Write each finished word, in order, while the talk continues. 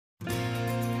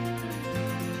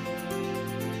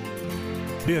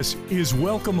This is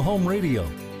Welcome Home Radio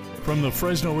from the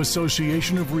Fresno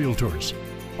Association of Realtors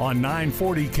on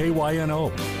 940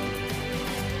 KYNO.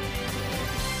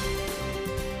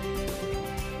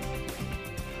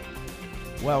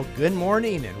 Well, good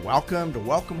morning and welcome to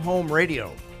Welcome Home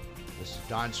Radio. This is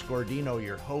Don Scordino,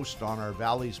 your host on our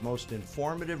Valley's most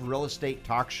informative real estate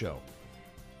talk show.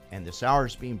 And this hour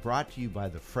is being brought to you by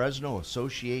the Fresno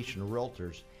Association of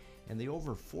Realtors and the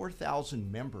over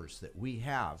 4,000 members that we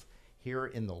have here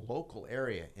in the local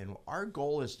area. And our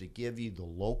goal is to give you the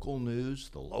local news,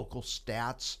 the local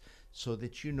stats, so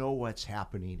that you know what's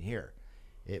happening here.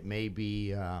 It may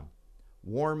be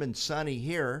warm and sunny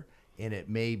here, and it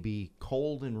may be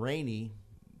cold and rainy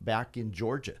back in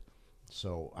Georgia.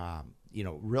 So,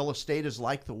 real estate is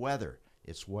like the weather.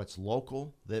 It's what's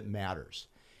local that matters.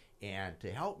 And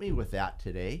to help me with that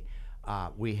today,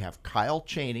 we have Kyle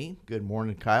Chaney. Good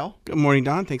morning, Kyle. Good morning,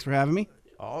 Don. Thanks for having me.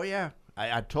 Oh, yeah.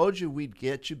 I told you we'd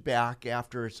get you back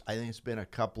after, I think it's been a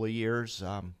couple of years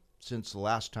since the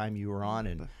last time you were on.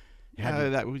 And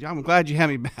I'm glad you had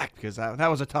me back because that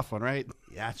was a tough one, right?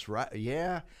 That's right.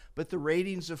 Yeah. But the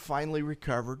ratings have finally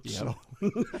recovered. Yep.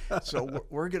 So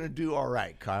we're going to do all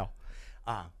right, Kyle.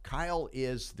 Kyle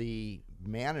is the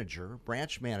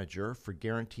branch manager for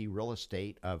Guarantee Real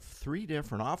Estate of 3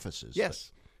 different offices.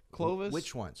 Yes. Clovis.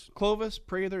 Which ones? Clovis,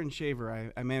 Prather, and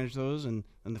Shaver. I manage those and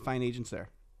the fine agents there.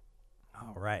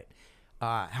 All right.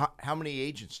 How many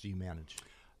agents do you manage?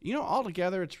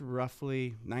 Altogether, it's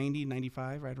roughly 90,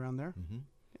 95, right around there. Mm-hmm.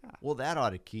 Yeah. Well, that ought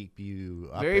to keep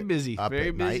you very busy, up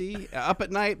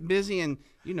at night, busy, and,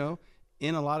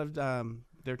 in a lot of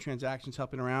their transactions,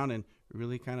 helping around and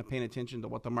really kind of paying attention to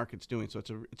what the market's doing. So it's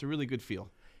a really good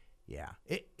feel. Yeah.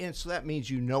 And so that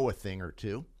means you know a thing or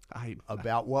two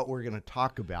about what we're going to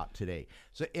talk about today.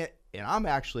 So, and I'm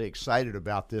actually excited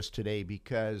about this today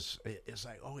because it's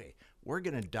like, okay, we're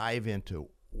going to dive into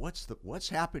what's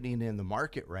happening in the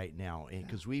market right now,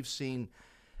 because we've seen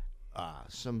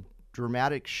some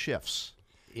dramatic shifts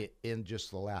in just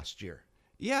the last year.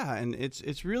 Yeah, and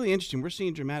it's really interesting. We're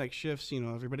seeing dramatic shifts.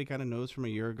 Everybody kind of knows from a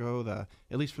year ago,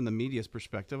 at least from the media's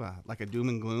perspective, like a doom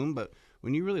and gloom. But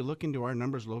when you really look into our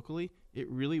numbers locally, it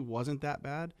really wasn't that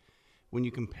bad when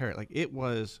you compare it. Like, it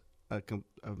was a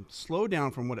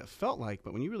slowdown from what it felt like.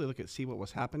 But when you really see what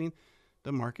was happening,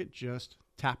 the market just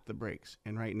tapped the brakes.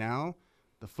 And right now,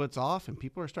 the foot's off, and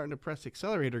people are starting to press the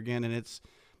accelerator again. And it's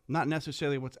not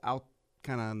necessarily what's out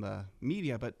kind of on the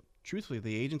media, but truthfully,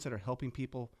 the agents that are helping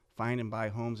people find and buy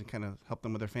homes and kind of help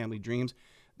them with their family dreams,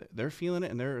 they're feeling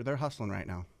it, and they're hustling right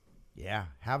now. Yeah,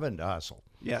 having to hustle.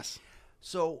 Yes.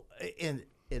 So, and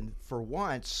for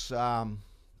once,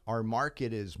 our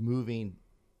market is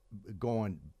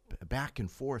going back and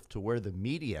forth to where the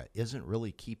media isn't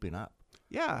really keeping up.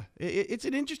 Yeah, it's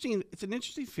an interesting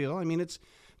feel. I mean,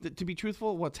 to be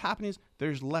truthful, what's happening is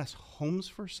there's less homes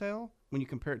for sale when you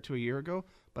compare it to a year ago,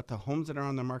 but the homes that are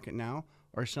on the market now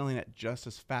are selling at just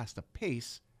as fast a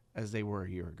pace as they were a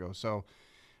year ago. So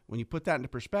when you put that into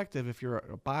perspective, if you're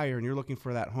a buyer and you're looking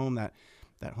for that home that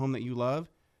you love,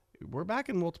 we're back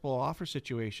in multiple offer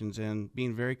situations and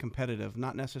being very competitive,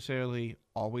 not necessarily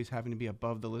always having to be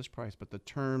above the list price, but the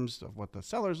terms of what the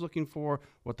seller's looking for,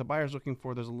 what the buyer's looking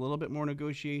for, there's a little bit more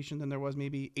negotiation than there was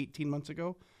maybe 18 months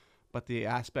ago. But the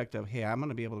aspect of, hey, I'm going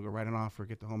to be able to go write an offer,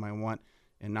 get the home I want,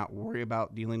 and not worry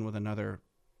about dealing with another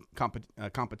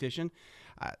competition,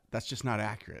 that's just not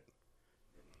accurate.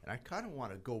 And I kind of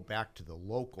want to go back to the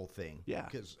local thing. Yeah.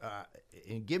 Because,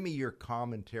 and give me your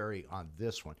commentary on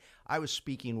this one. I was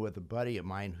speaking with a buddy of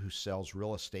mine who sells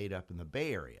real estate up in the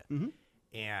Bay Area. Mm-hmm.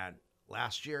 And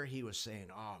last year he was saying,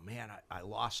 oh, man, I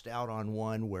lost out on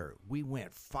one where we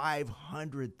went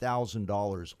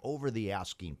 $500,000 over the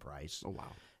asking price. Oh, wow.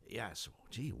 Yeah, so,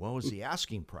 gee, what was the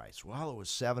asking price? Well, it was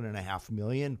 $7.5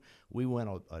 million. We went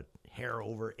a hair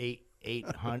over $8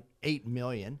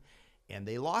 million. And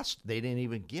they lost. They didn't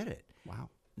even get it. Wow.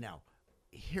 Now,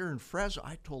 here in Fresno,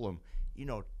 I told them,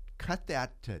 cut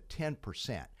that to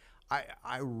 10%.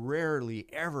 I rarely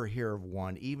ever hear of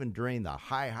one, even during the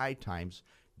high times,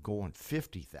 going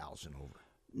 50,000 over.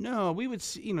 No, we would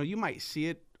see, you might see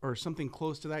it or something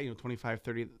close to that, 25,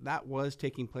 30. That was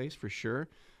taking place for sure.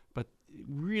 But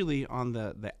really on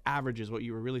the averages, what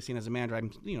you were really seeing as a manager, I'm,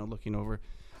 looking over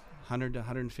 100 to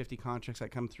 150 contracts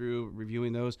that come through,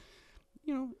 reviewing those.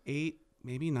 $8,000,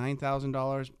 maybe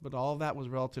 $9,000, but all of that was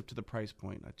relative to the price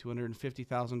point. A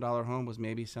 $250,000 home was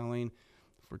maybe selling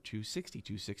for $260,000,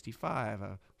 $265,000.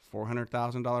 A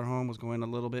 $400,000 home was going a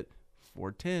little bit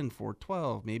 $410,000,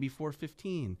 $412,000, maybe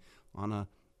 $415,000 on a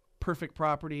perfect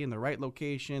property in the right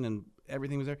location and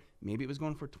everything was there. Maybe it was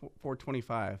going for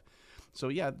 $425,000. So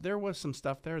yeah, there was some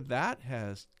stuff there that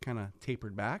has kind of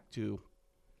tapered back to,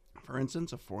 for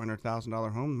instance, a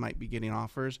 $400,000 home might be getting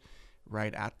offers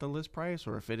right at the list price,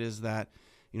 or if it is that,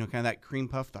 kind of that cream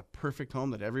puff, the perfect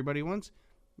home that everybody wants,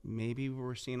 maybe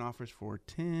we're seeing offers for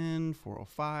 10,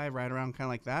 405, right around kind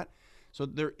of like that. So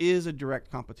there is a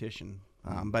direct competition.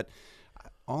 But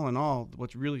all in all,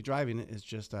 what's really driving it is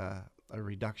just a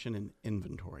reduction in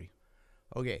inventory.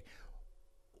 Okay.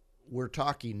 We're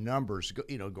talking numbers, going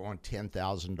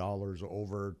 $10,000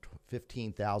 over,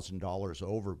 $15,000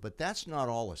 over, but that's not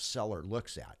all a seller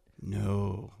looks at.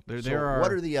 No.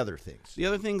 What are the other things? The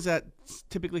other things that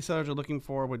typically sellers are looking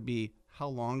for would be, how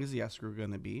long is the escrow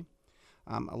going to be?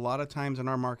 A lot of times in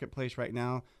our marketplace right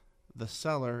now, the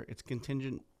seller, it's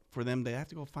contingent for them. They have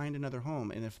to go find another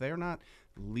home. And if they're not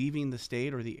leaving the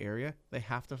state or the area, they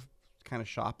have to kind of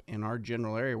shop in our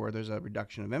general area where there's a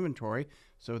reduction of inventory.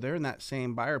 So they're in that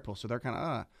same buyer pool. So they're kind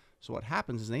of, So what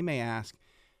happens is they may ask,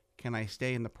 can I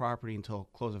stay in the property until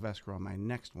close of escrow on my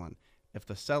next one? If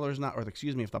the seller's not,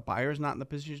 if the buyer's not in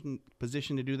the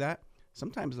position to do that,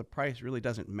 sometimes the price really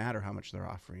doesn't matter how much they're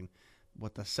offering.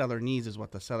 What the seller needs is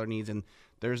what the seller needs. And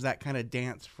there's that kind of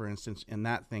dance, for instance, in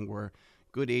that thing where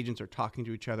good agents are talking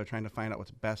to each other, trying to find out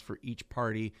what's best for each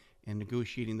party and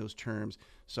negotiating those terms.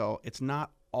 So it's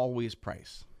not always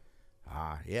price.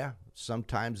 Yeah.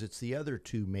 Sometimes it's the other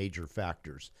two major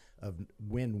factors of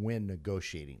win-win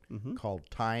negotiating called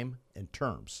time and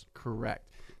terms. Correct.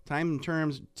 Time and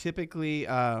terms typically,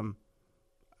 in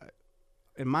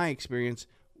my experience,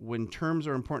 when terms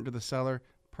are important to the seller,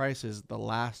 price is the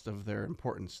last of their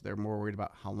importance. They're more worried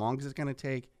about how long is it going to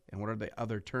take and what are the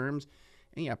other terms.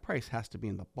 And yeah, price has to be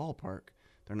in the ballpark.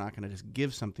 They're not going to just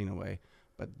give something away,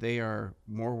 but they are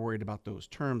more worried about those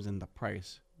terms than the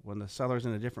price. When the seller's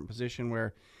in a different position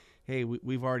where, hey,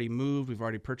 we've already moved, we've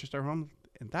already purchased our home,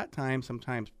 at that time,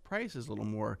 sometimes price is a little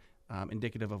more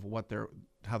indicative of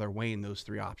how they're weighing those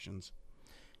three options.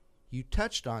 You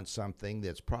touched on something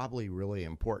that's probably really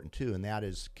important too, and that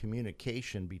is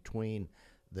communication between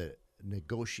the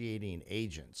negotiating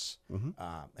agents.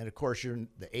 And of course,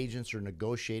 the agents are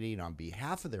negotiating on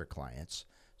behalf of their clients,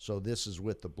 so this is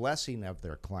with the blessing of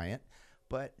their client.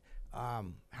 But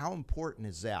how important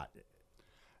is that?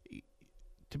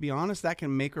 To be honest, that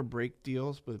can make or break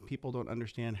deals, but people don't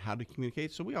understand how to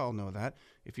communicate. So we all know that.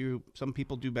 Some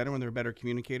people do better when they're better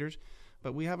communicators,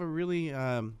 but we have a really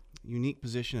unique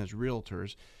position as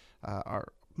realtors.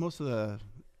 Most of the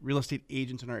real estate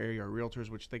agents in our area are realtors,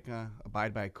 which they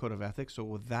abide by a code of ethics. So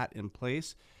with that in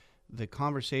place, the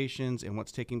conversations and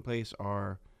what's taking place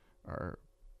are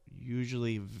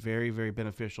usually very, very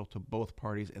beneficial to both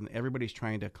parties, and everybody's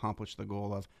trying to accomplish the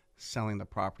goal of selling the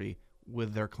property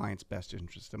with their client's best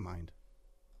interest in mind.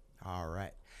 All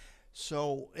right.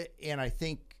 So, and I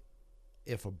think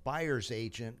if a buyer's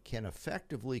agent can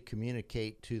effectively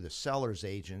communicate to the seller's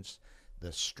agents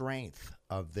the strength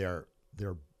of their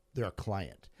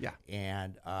client. Yeah.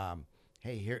 And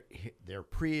hey, here they're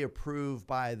pre-approved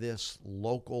by this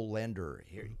local lender.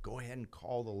 Here, go ahead and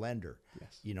call the lender.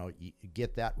 Yes. You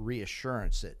get that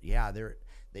reassurance that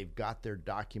they've got their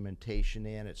documentation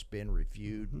in, it's been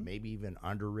reviewed, maybe even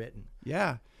underwritten.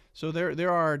 Yeah. So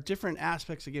there are different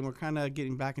aspects. Again, we're kind of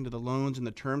getting back into the loans and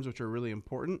the terms, which are really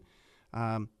important.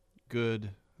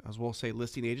 Good, as we'll say,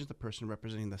 listing agents, the person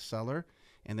representing the seller,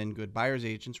 and then good buyer's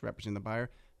agents representing the buyer.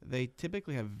 They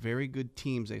typically have very good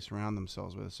teams they surround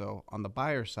themselves with. So on the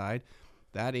buyer side,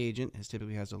 that agent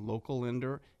typically has a local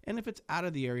lender, and if it's out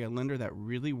of the area, a lender that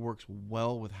really works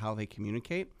well with how they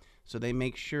communicate. So they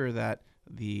make sure that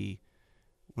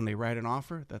when they write an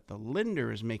offer, that the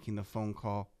lender is making the phone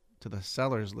call to the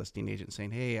seller's listing agent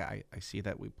saying, hey, I see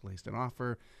that we placed an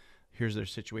offer. Here's their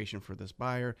situation for this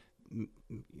buyer.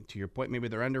 To your point, maybe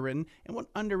they're underwritten. And what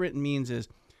underwritten means is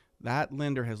that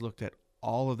lender has looked at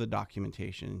all of the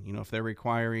documentation. If they're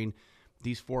requiring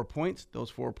these 4 points, those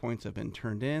 4 points have been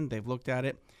turned in. They've looked at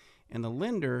it. And the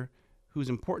lender, who's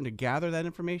important to gather that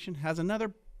information, has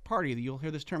another party, you'll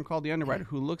hear this term called the underwriter,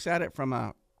 who looks at it from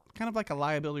a kind of like a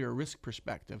liability or risk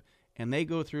perspective. And they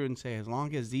go through and say, as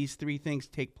long as these three things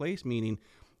take place, meaning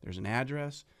there's an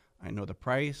address, I know the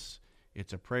price,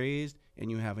 it's appraised,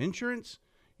 and you have insurance,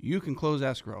 you can close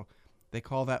escrow. They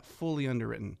call that fully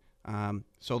underwritten.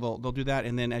 So they'll do that,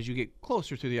 and then as you get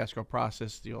closer to the escrow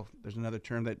process, there's another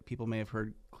term that people may have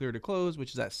heard, clear to close,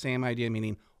 which is that same idea,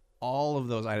 meaning all of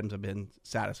those items have been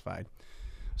satisfied.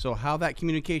 So how that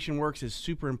communication works is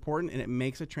super important, and it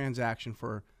makes a transaction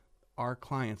for our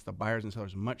clients, the buyers and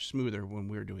sellers, much smoother when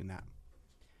we're doing that.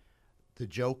 The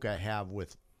joke I have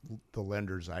with the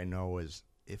lenders I know is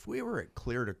if we were at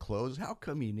clear to close, how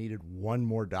come you needed one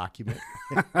more document?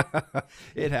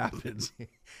 It happens.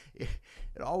 It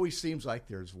always seems like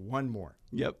there's one more.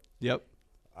 Yep.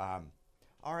 All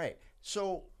right.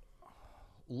 So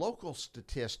local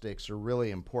statistics are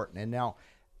really important. And now,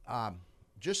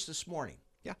 just this morning,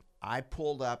 I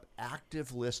pulled up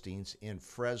active listings in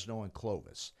Fresno and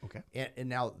Clovis. Okay. And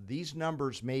now these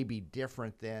numbers may be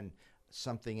different than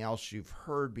something else you've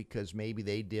heard because maybe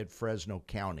they did Fresno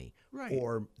County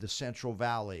or the Central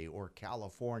Valley or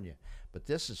California. But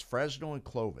this is Fresno and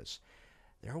Clovis.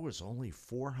 There was only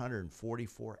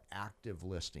 444 active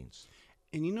listings.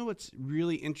 And you know what's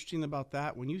really interesting about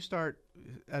that? When you start,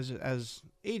 as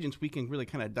agents, we can really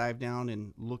kind of dive down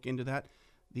and look into that.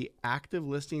 The active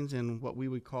listings and what we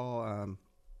would call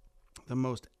the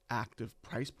most active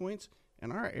price points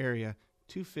in our area,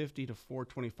 $250 to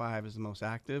 $425 is the most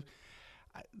active.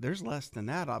 There's less than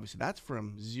that, obviously. That's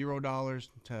from $0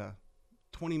 to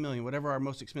 $20 million, whatever our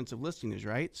most expensive listing is,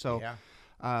 right? So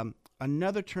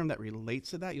another term that relates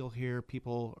to that, you'll hear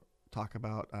people talk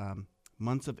about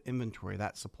months of inventory,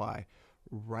 that supply.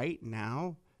 Right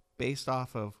now, based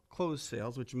off of closed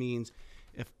sales, which means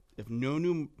if no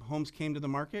new homes came to the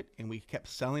market and we kept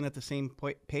selling at the same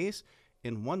pace,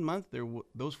 in 1 month,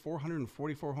 those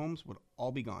 444 homes would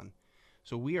all be gone.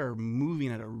 So we are moving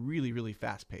at a really, really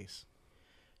fast pace.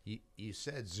 You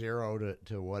said 0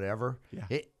 to whatever. Yeah.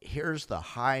 Here's the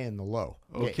high and the low.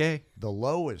 Okay. The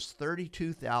low is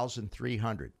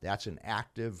 32,300. That's an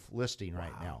active listing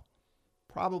right now.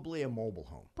 Probably a mobile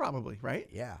home. Probably, right?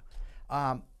 Yeah.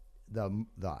 The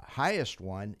highest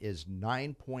one is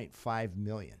 9.5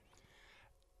 million.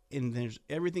 And there's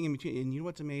everything in between. And you know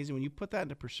what's amazing? When you put that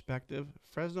into perspective,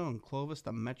 Fresno and Clovis,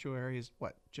 the metro area is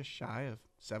just shy of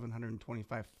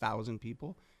 725,000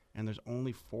 people, and there's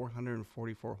only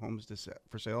 444 homes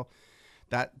for sale.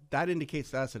 That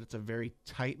indicates to us that it's a very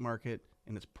tight market,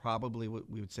 and it's probably what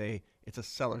we would say it's a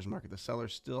seller's market. The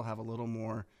sellers still have a little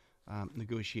more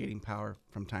negotiating power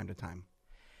from time to time.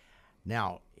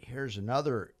 Now, here's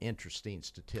another interesting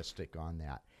statistic on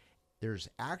that. There's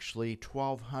actually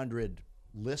 1,200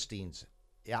 listings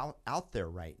out there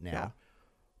right now,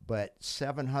 but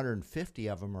 750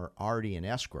 of them are already in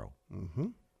escrow. Mm-hmm.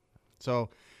 So,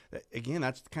 again,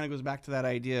 that kind of goes back to that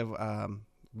idea of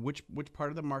which part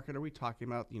of the market are we talking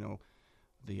about? You know,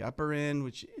 the upper end,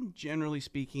 which generally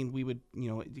speaking, we would,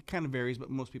 it kind of varies, but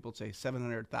most people would say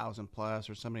 700,000 plus,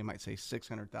 or somebody might say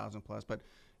 600,000 plus. But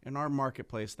in our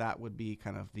marketplace, that would be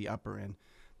kind of the upper end.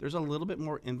 There's a little bit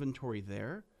more inventory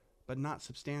there, but not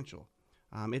substantial.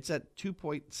 It's at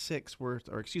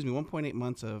 1.8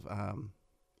 months of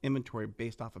inventory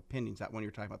based off of pendings. That one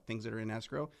you're talking about, things that are in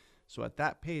escrow. So at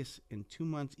that pace, in 2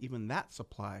 months, even that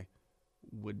supply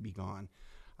would be gone.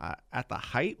 At the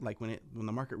height, like when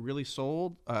the market really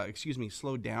slowed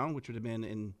down, which would have been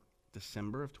in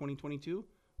December of 2022,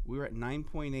 we were at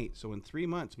 9.8. So in 3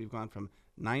 months, we've gone from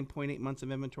 9.8 months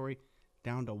of inventory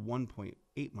down to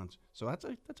 1.8 months. So that's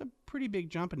a pretty big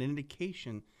jump, and an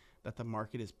indication that the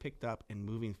market is picked up and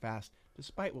moving fast,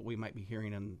 despite what we might be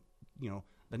hearing in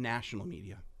the national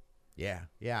media.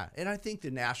 Yeah, and I think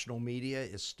the national media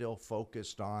is still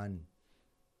focused on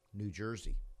New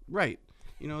Jersey. Right.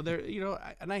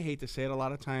 And I hate to say it, a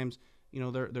lot of times,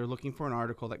 they're looking for an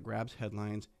article that grabs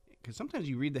headlines, because sometimes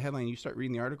you read the headline and you start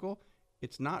reading the article,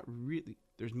 it's not really,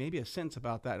 there's maybe a sense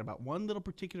about that, about one little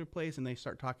particular place, and they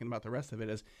start talking about the rest of it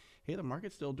as, hey, the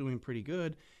market's still doing pretty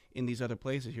good in these other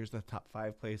places. Here's the top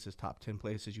 5 places, top 10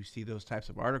 places. You see those types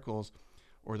of articles,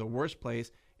 or the worst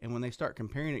place, and when they start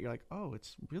comparing it, you're like, oh,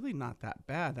 it's really not that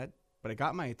bad. But it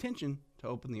got my attention to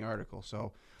open the article.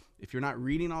 So if you're not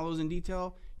reading all those in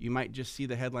detail, you might just see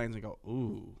the headlines and go,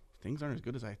 ooh, things aren't as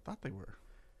good as I thought they were.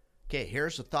 Okay,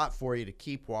 here's a thought for you to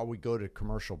keep while we go to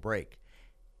commercial break.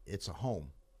 It's a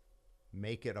home.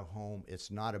 Make it a home.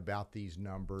 It's not about these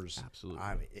numbers.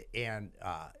 Absolutely.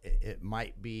 It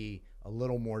might be a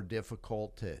little more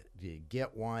difficult to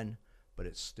get one, but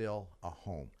it's still a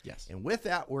home. Yes. And with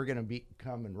that, we're going to be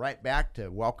coming right back to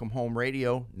Welcome Home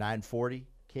Radio, 940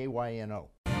 KYNO.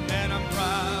 And I'm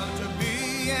proud to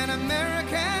be an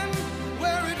American,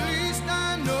 where at least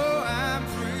I know I'm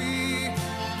free.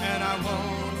 And I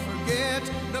won't forget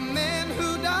the men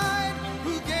who died,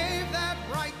 who gave that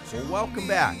right to Well, welcome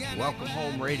back. Welcome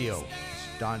Home Radio. This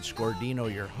is Don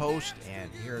Scordino, your host, and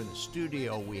here in the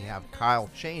studio we have Kyle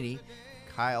Chaney.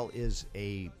 Kyle is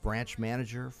a branch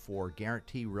manager for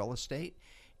Guarantee Real Estate,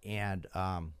 and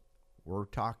we're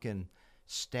talking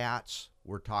stats.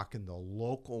 We're talking the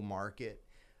local market.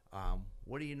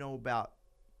 What do you know about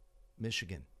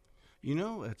Michigan?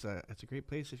 It's a great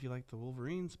place if you like the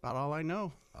Wolverines. About all I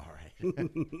know. All right.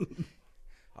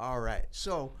 All right.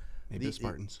 So Maybe the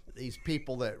Spartans. These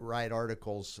people that write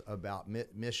articles about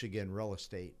Michigan real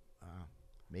estate,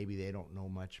 maybe they don't know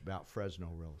much about Fresno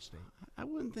real estate. I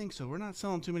wouldn't think so. We're not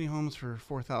selling too many homes for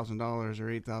 $4,000 or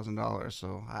 $8,000,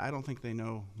 so I don't think they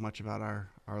know much about our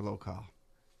locale.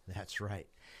 That's right.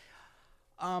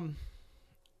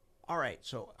 All right,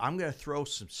 so I'm going to throw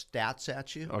some stats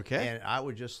at you. Okay. And I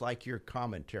would just like your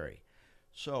commentary.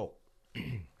 So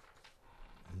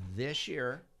this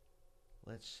year,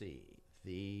 let's see,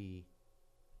 the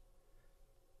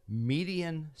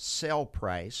median sale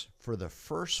price for the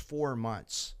first 4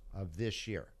 months of this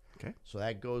year. Okay. So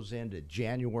that goes into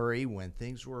January when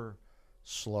things were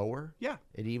slower. Yeah.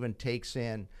 It even takes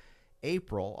in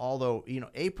April, although,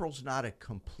 April's not a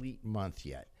complete month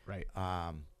yet. Right.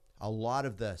 A lot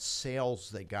of the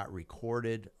sales that got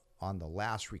recorded on the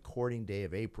last recording day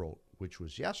of April, which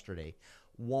was yesterday,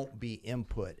 won't be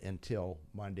input until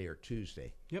Monday or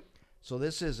Tuesday. Yep. So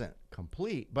this isn't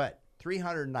complete, but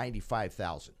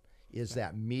 $395,000 is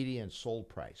that median sold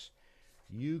price.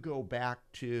 You go back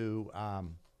to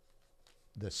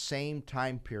the same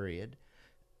time period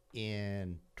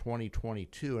in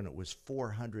 2022, and it was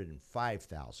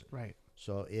 $405,000. Right.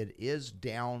 So it is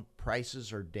down.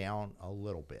 Prices are down a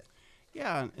little bit.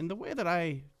 Yeah, and the way that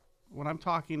when I'm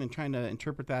talking and trying to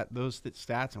interpret those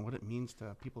stats and what it means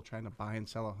to people trying to buy and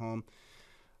sell a home,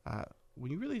 when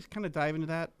you really kind of dive into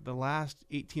that, the last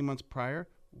 18 months prior,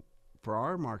 for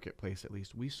our marketplace at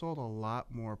least, we sold a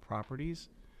lot more properties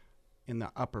in the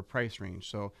upper price range.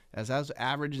 So as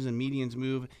averages and medians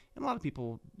move, and a lot of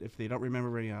people, if they don't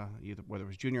remember either whether it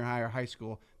was junior high or high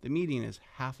school, the median is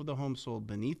half of the homes sold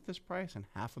beneath this price and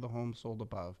half of the homes sold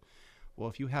above. Well,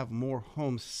 if you have more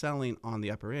homes selling on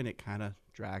the upper end, it kind of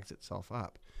drags itself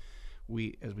up.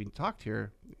 As we talked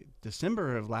here,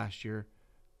 December of last year,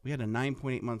 we had a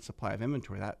 9.8 month supply of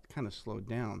inventory. That kind of slowed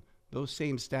down. Those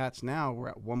same stats now, we're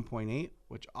at 1.8,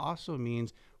 which also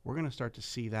means we're going to start to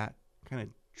see that kind of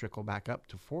trickle back up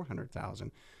to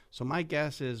 400,000. So my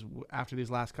guess is after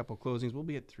these last couple of closings, we'll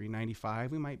be at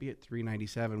 395. We might be at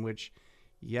 397, which,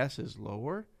 yes, is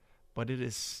lower, but it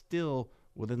is still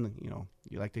within the,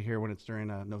 you like to hear when it's during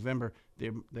November,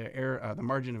 the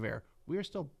margin of error. We are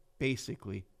still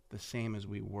basically the same as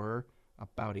we were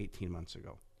about 18 months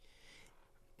ago.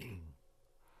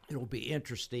 It'll be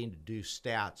interesting to do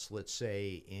stats, let's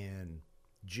say in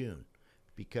June,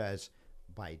 because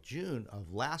by June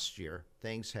of last year,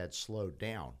 things had slowed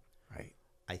down. Right.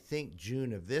 I think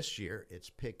June of this year, it's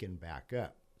picking back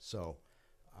up. So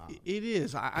it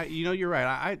is. You're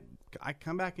right. I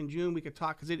come back in June. We could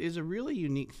talk because it is a really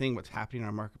unique thing what's happening in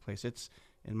our marketplace. It's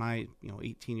in my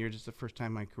 18 years. It's the first time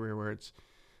in my career where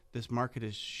this market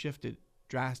has shifted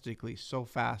drastically so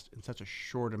fast in such a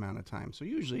short amount of time. So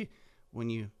usually when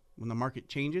the market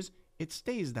changes, it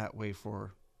stays that way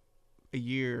for a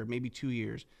year, maybe 2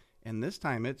 years. And this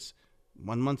time it's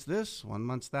 1 month this, 1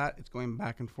 month that. It's going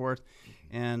back and forth.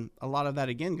 And a lot of that,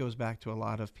 again, goes back to a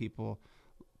lot of people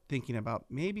thinking about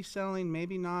maybe selling,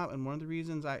 maybe not. And one of the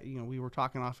reasons we were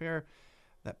talking off air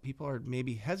that people are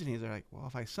maybe hesitating. They're like, well,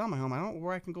 if I sell my home, I don't know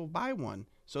where I can go buy one.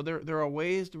 So there are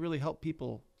ways to really help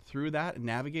people through that and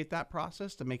navigate that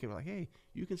process to make it like, hey,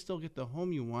 you can still get the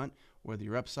home you want, whether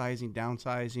you're upsizing,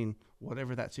 downsizing,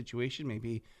 whatever that situation may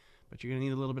be. But you're going to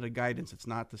need a little bit of guidance. It's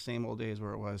not the same old days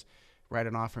where it was write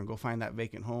an offer and go find that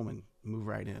vacant home and move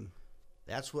right in.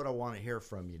 That's what I want to hear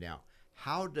from you now.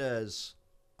 How does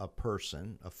a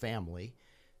person, a family,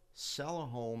 sell a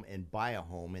home and buy a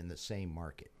home in the same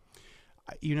market?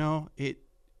 It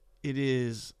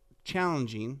is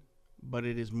challenging, but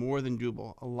it is more than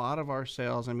doable. A lot of our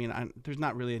sales, there's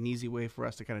not really an easy way for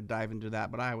us to kind of dive into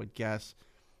that, but I would guess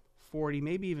 40,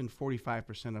 maybe even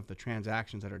 45% of the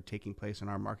transactions that are taking place in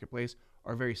our marketplace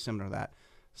are very similar to that.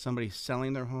 Somebody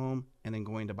selling their home and then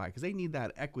going to buy because they need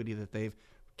that equity that they've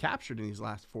captured in these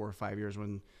last 4 or 5 years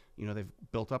when they've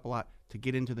built up a lot to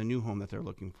get into the new home that they're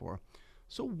looking for.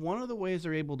 So one of the ways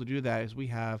they're able to do that is we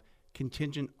have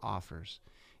contingent offers.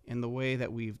 And the way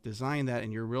that we've designed that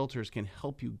and your realtors can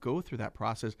help you go through that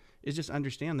process is just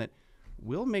understand that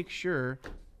we'll make sure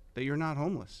that you're not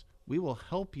homeless. We will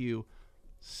help you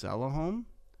sell a home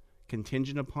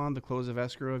contingent upon the close of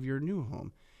escrow of your new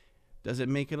home. Does it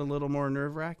make it a little more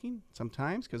nerve-wracking?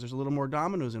 Sometimes, because there's a little more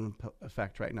dominoes in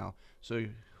effect right now. So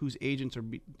whose agents are,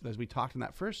 as we talked in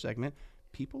that first segment,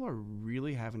 people are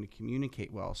really having to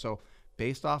communicate well. So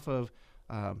based off of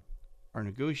our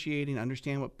negotiating,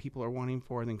 understand what people are wanting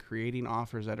for, and then creating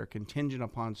offers that are contingent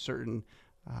upon certain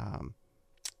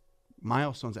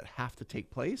milestones that have to take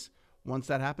place. Once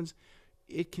that happens,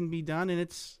 it can be done, and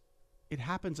it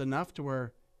happens enough to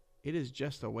where it is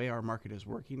just the way our market is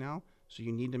working now. So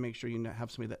you need to make sure you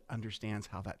have somebody that understands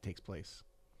how that takes place.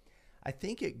 I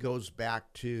think it goes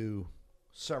back to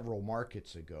several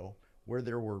markets ago where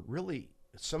there were really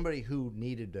somebody who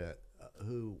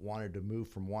who wanted to move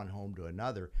from one home to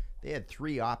another. They had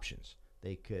three options.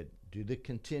 They could do the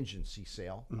contingency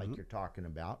sale, like you're talking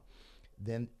about,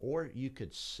 or you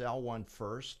could sell one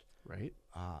first, right,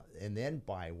 and then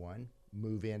buy one,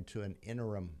 move into an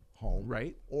interim home,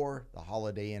 right, or the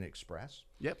Holiday Inn Express,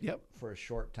 yep, for a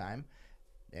short time,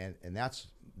 and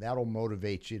that'll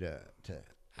motivate you to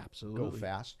absolutely go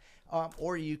fast,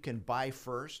 or you can buy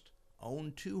first,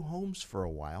 own two homes for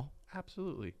a while,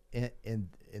 absolutely, and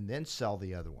then sell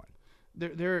the other one.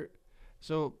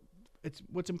 So it's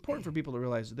what's important for people to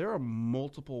realize there are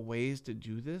multiple ways to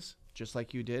do this, just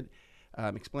like you did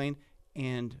explain.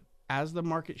 And as the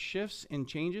market shifts and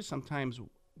changes, sometimes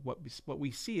what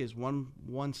we see is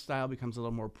one style becomes a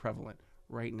little more prevalent.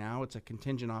 Right now, it's a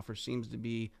contingent offer seems to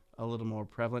be a little more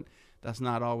prevalent. That's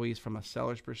not always from a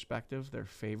seller's perspective their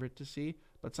favorite to see,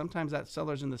 but sometimes that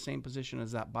seller's in the same position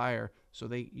as that buyer,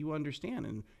 so you understand,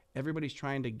 and everybody's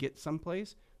trying to get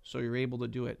someplace, so you're able to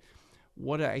do it.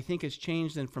 What I think has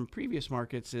changed then from previous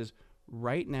markets is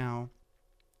right now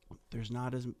there's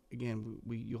not as, again,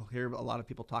 you'll hear a lot of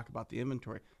people talk about the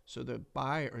inventory. So the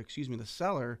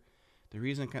seller, the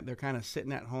reason they're kind of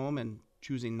sitting at home and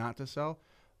choosing not to sell,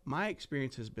 my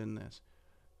experience has been this.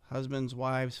 Husbands,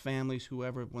 wives, families,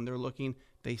 whoever, when they're looking,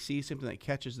 they see something that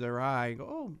catches their eye and go,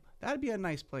 oh, that'd be a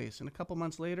nice place. And a couple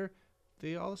months later,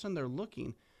 all of a sudden they're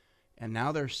looking, and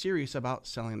now they're serious about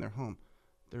selling their home.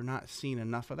 They're not seeing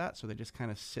enough of that, so they just kind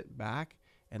of sit back,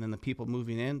 and then the people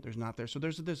moving in, there's not there. So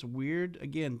there's this weird,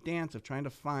 again, dance of trying to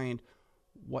find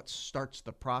what starts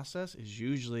the process. Is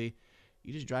usually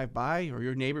you just drive by, or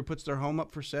your neighbor puts their home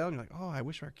up for sale, and you're like, oh, I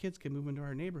wish our kids could move into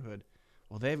our neighborhood.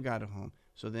 Well, they've got a home.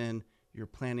 So then you're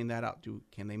planning that out.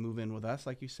 Can they move in with us,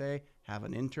 like you say, have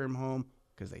an interim home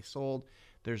because they sold?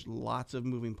 There's lots of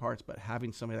moving parts, but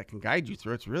having somebody that can guide you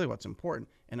through it's really what's important,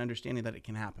 and understanding that it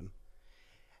can happen.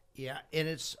 Yeah, and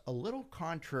it's a little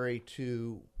contrary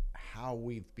to how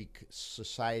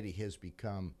society has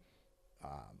become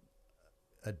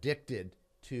addicted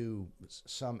to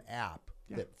some app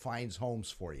that finds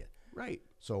homes for you. Right.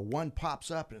 So one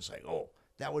pops up and it's like, oh,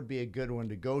 that would be a good one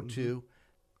to go to,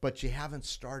 but you haven't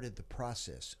started the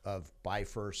process of buy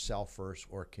first, sell first,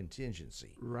 or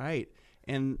contingency. Right.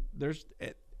 And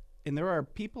there are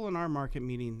people in our market,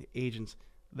 meeting agents,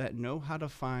 that know how to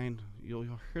find, you'll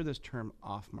hear this term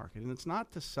off market, and it's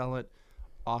not to sell it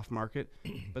off market,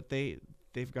 but they've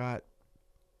got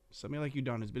somebody like you,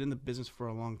 Don, who's been in the business for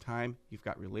a long time. You've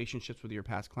got relationships with your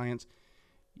past clients.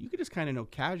 You could just kind of know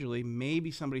casually,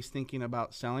 maybe somebody's thinking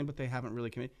about selling, but they haven't really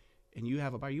committed, and you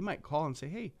have a buyer. You might call and say,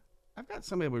 hey, I've got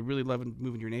somebody that would really love to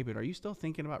move in your neighborhood. Are you still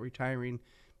thinking about retiring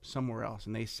somewhere else?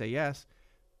 And they say yes.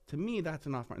 To me, that's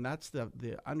an off market. That's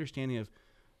the understanding of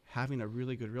having a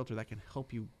really good realtor that can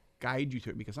help you, guide you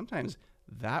through it, because sometimes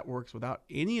that works without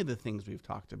any of the things we've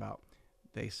talked about.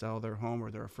 They sell their home,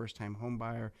 or they're a first-time home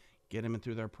buyer, get them in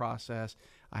through their process.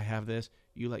 I have this.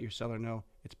 You let your seller know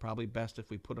it's probably best if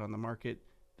we put it on the market.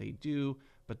 They do,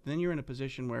 but then you're in a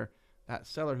position where that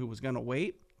seller who was going to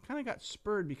wait kind of got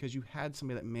spurred because you had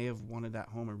somebody that may have wanted that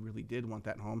home or really did want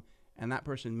that home, and that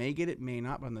person may get it, may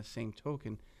not, but on the same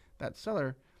token, that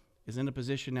seller is in a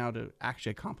position now to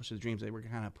actually accomplish the dreams they were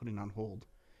kind of putting on hold.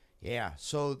 Yeah,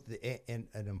 so and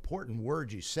an important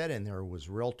word you said in there was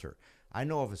realtor. I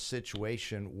know of a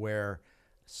situation where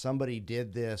somebody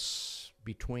did this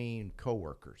between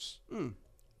coworkers,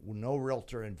 no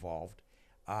realtor involved.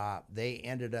 They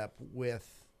ended up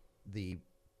with the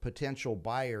potential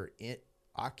buyer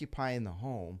occupying the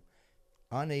home,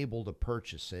 unable to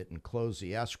purchase it and close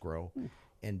the escrow,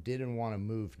 and didn't want to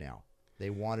move now. They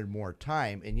wanted more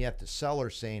time, and yet the seller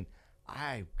saying,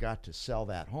 I've got to sell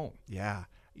that home. Yeah.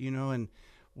 And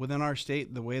within our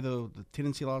state, the way the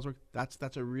tenancy laws work, that's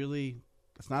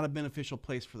not a beneficial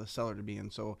place for the seller to be in.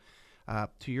 So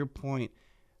to your point,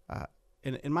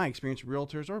 in my experience,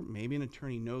 realtors or maybe an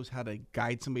attorney knows how to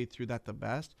guide somebody through that the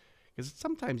best, because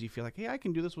sometimes you feel like, hey, I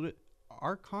can do this with it.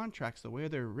 Our contracts, the way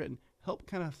they're written, help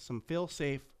kind of some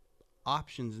fail-safe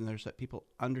options in there so that people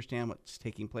understand what's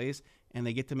taking place, and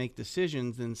they get to make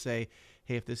decisions and say,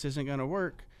 hey, if this isn't going to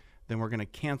work, then we're going to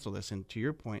cancel this. And to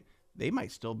your point, they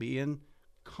might still be in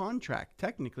contract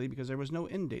technically because there was no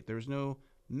end date. There was no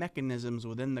mechanisms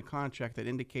within the contract that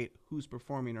indicate who's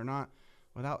performing or not,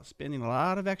 without spending a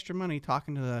lot of extra money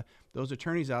talking to those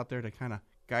attorneys out there to kind of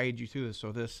guide you through this.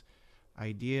 So this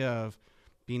idea of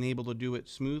being able to do it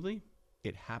smoothly,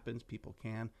 it happens, people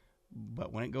can,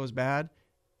 but when it goes bad,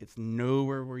 it's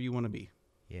nowhere where you want to be.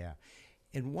 Yeah.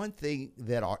 And one thing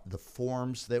that the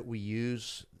forms that we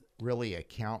use really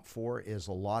account for is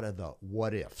a lot of the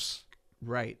what ifs.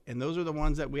 Right. And those are the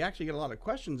ones that we actually get a lot of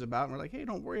questions about. And we're like, hey,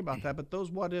 don't worry about that. But those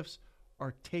what ifs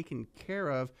are taken care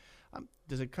of.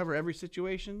 Does it cover every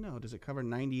situation? No. Does it cover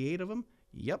 98 of them?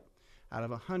 Yep. Out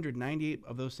of 198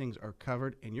 of those things are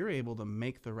covered, and you're able to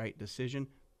make the right decision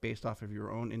based off of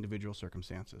your own individual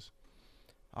circumstances.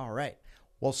 All right.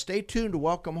 Well, stay tuned to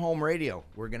Welcome Home Radio.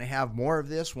 We're going to have more of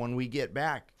this when we get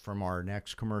back from our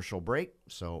next commercial break,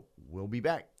 so we'll be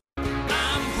back. I'm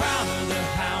proud of the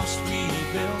house we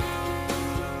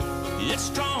built. It's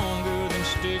stronger than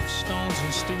sticks, stones,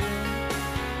 and steel.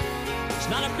 It's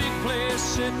not a big place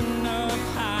sitting up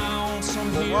high on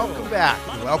some hill. Well, welcome back.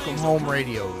 Welcome Home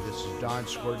Radio. This is Don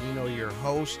Scordino, your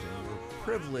host, and we're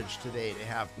privileged today to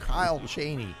have Kyle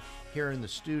Chaney here in the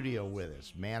studio with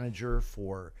us, manager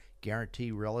for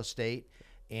Guarantee Real Estate.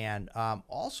 And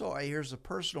also, here's a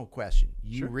personal question.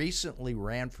 You recently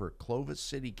ran for Clovis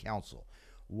City Council.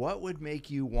 What would make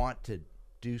you want to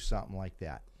do something like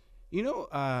that? You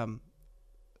know,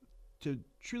 to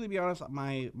truly be honest,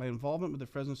 my involvement with the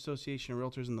Fresno Association of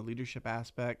Realtors and the leadership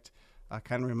aspect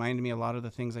kind of reminded me a lot of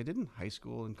the things I did in high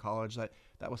school and college. That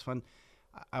was fun.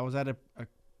 I was at a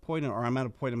point, or I'm at a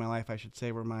point in my life, I should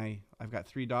say, where I've got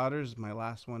 3 daughters. My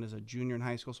last one is a junior in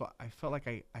high school, so I felt like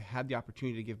I had the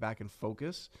opportunity to give back and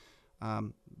focus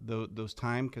those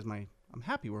time, because I'm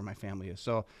happy where my family is.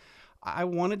 So I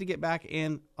wanted to get back,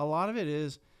 and a lot of it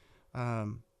is,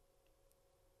 well,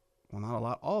 not a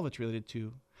lot, all of it's related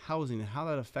to housing and how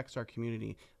that affects our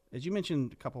community. As you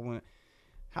mentioned a couple of minutes,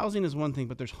 housing is one thing,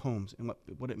 but there's homes and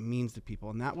what it means to people.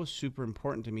 And that was super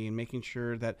important to me in making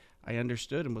sure that I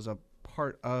understood and was a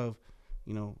part of,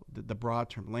 the broad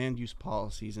term land use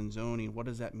policies and zoning. What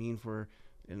does that mean for,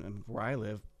 and where I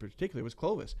live, particularly was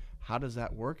Clovis. How does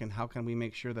that work, and how can we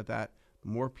make sure that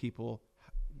more people,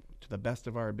 to the best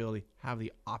of our ability, have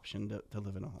the option to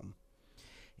live in a home?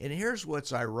 And here's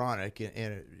what's ironic,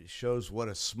 and it shows what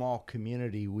a small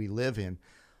community we live in.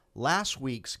 Last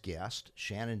week's guest,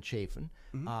 Shannon Chafin,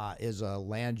 is a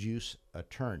land use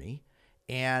attorney.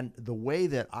 And the way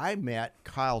that I met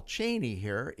Kyle Chaney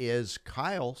here is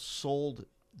Kyle sold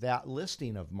that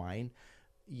listing of mine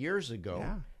years ago.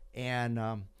 Yeah.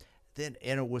 And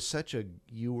it was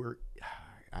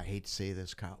I hate to say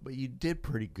this, Kyle, but you did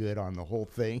pretty good on the whole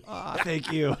thing.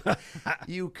 Thank you.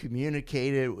 You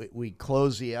communicated. We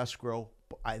closed the escrow.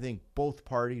 I think both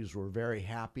parties were very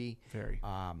happy. Very.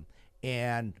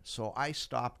 And so I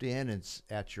stopped in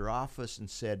at your office and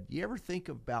said, you ever think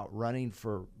about running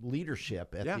for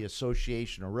leadership at the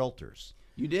Association of Realtors?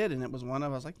 You did, and it was one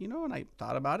of, I was like, and I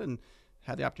thought about it and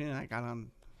had the opportunity, and I got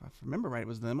on, if I remember right, it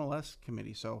was the MLS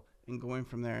committee. So, in going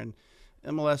from there, and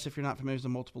MLS, if you're not familiar, is the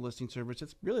multiple listing service.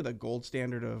 It's really the gold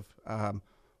standard of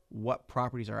what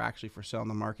properties are actually for sale in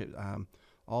the market.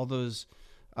 All those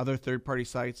other third-party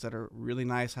sites that are really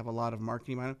nice, have a lot of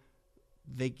marketing behind them,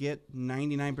 they get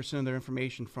 99% of their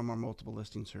information from our multiple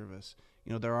listing service.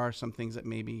 There are some things that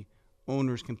maybe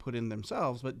owners can put in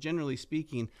themselves, but generally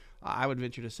speaking, I would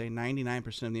venture to say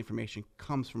 99% of the information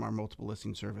comes from our multiple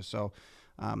listing service. So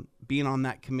being on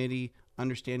that committee,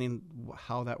 understanding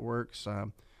how that works,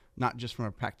 not just from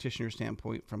a practitioner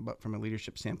standpoint, but from a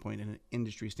leadership standpoint and an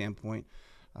industry standpoint,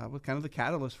 was kind of the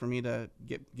catalyst for me to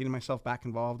getting myself back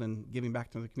involved and giving back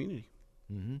to the community.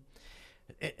 Mm-hmm.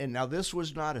 And now this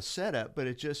was not a setup, but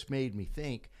it just made me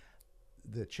think.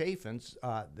 The Chafins,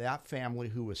 that family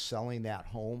who was selling that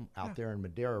home out there in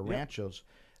Madera Ranchos,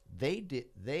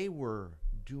 they were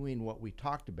doing what we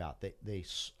talked about.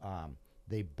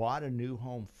 They bought a new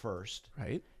home first,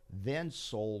 right? Then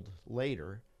sold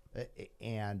later,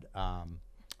 and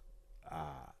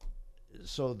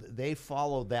so they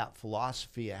followed that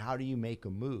philosophy of how do you make a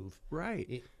move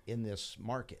right in this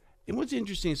market. And what's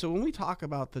interesting, so when we talk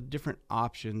about the different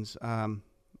options,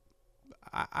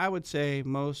 I would say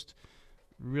most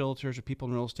realtors or people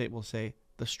in real estate will say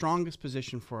the strongest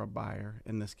position for a buyer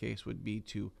in this case would be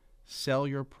to sell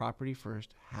your property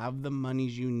first, have the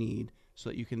monies you need so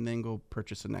that you can then go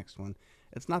purchase the next one.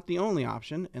 It's not the only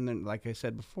option. And then, like I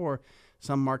said before,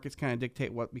 some markets kind of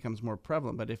dictate what becomes more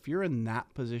prevalent. But if you're in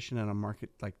that position in a market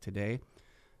like today,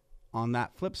 on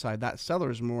that flip side, that seller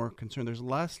is more concerned. There's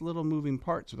less little moving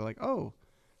parts. So they're like, oh,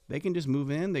 they can just move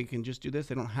in. They can just do this.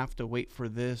 They don't have to wait for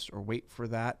this or wait for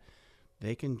that.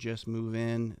 They can just move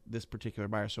in this particular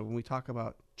buyer. So when we talk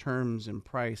about terms and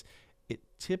price, it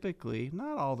typically,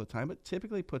 not all the time, but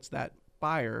typically puts that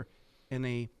buyer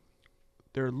in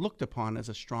they're looked upon as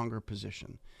a stronger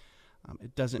position.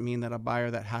 It doesn't mean that a buyer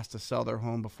that has to sell their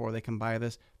home before they can buy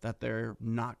this, that they're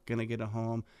not going to get a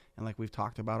home. And like we've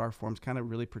talked about, our forms kind of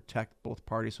really protect both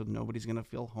parties so nobody's going to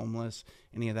feel homeless,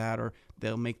 any of that, or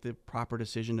they'll make the proper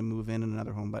decision to move in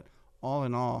another home. But all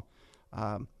in all,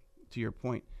 to your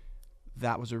point,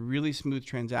 that was a really smooth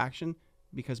transaction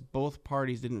because both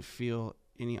parties didn't feel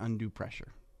any undue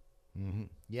pressure. Mm-hmm.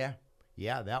 Yeah,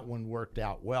 that one worked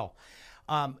out well.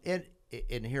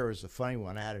 And here is the funny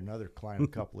one. I had another client a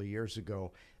couple of years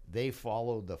ago. They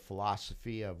followed the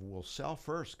philosophy of we'll sell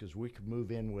first because we could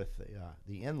move in with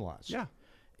the in-laws. Yeah.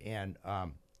 And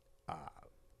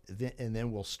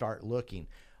then we'll start looking.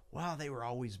 Well, they were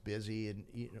always busy, and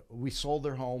we sold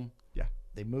their home. Yeah.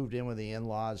 They moved in with the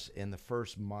in-laws. In the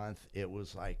first month, it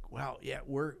was like, well, yeah,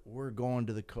 we're going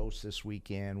to the coast this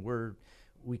weekend.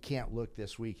 We can't look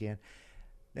this weekend.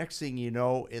 Next thing you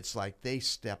know, it's like they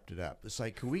stepped it up. It's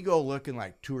like, can we go looking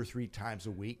like 2 or 3 times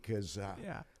a week? Because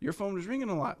your phone was ringing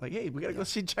a lot. Like, hey, we got to go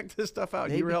check this stuff out.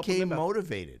 They You were helping became them out.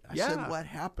 motivated. I said, what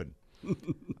happened?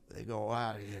 They go,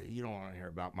 you don't want to hear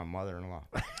about my mother-in-law.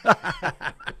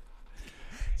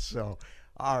 So,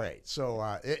 all right.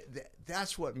 So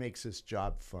that's what makes this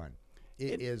job fun.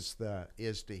 It is to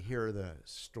hear the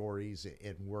stories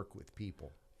and work with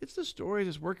people. It's the stories.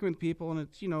 It's working with people, and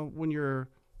it's when you're.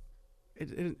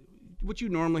 What you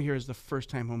normally hear is the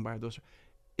first-time home buyer.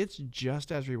 It's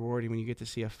just as rewarding when you get to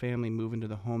see a family move into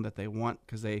the home that they want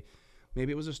because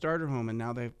maybe it was a starter home and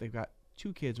now they've got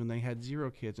 2 kids when they had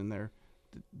 0 kids and their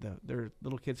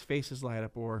little kids' faces light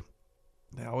up, or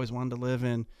they always wanted to live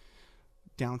in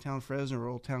downtown Fresno or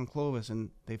Old Town Clovis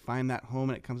and they find that home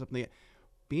and it comes up.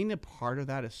 Being a part of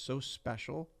that is so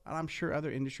special, and I'm sure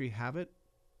other industry have it,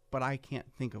 but I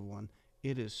can't think of one.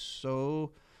 It is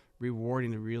so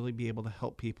rewarding to really be able to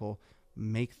help people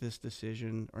make this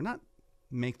decision, or not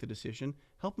make the decision,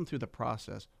 help them through the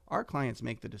process. Our clients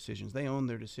make the decisions. They own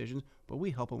their decisions, but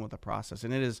we help them with the process.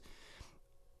 And it is,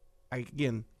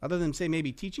 again, other than say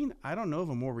maybe teaching, I don't know of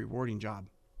a more rewarding job.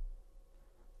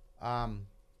 I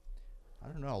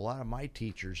don't know. A lot of my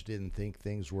teachers didn't think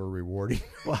things were rewarding.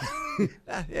 Well,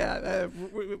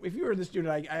 if you were the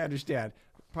student, I understand.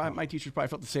 Probably, my teachers probably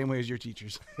felt the same way as your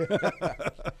teachers.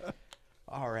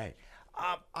 All right.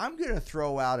 I'm going to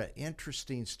throw out an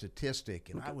interesting statistic,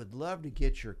 and I would love to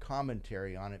get your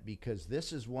commentary on it because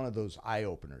this is one of those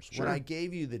eye-openers. Sure. When I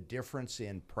gave you the difference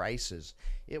in prices,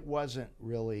 it wasn't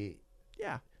really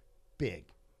big.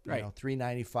 Right.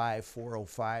 $395,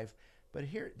 $405. But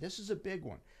here, this is a big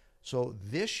one. So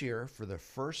this year, for the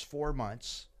first 4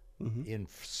 months in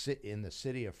the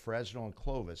city of Fresno and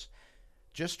Clovis,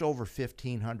 just over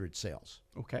 1,500 sales.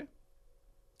 Okay.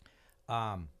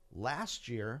 Last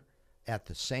year, at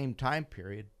the same time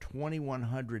period,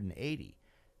 2,180.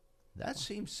 That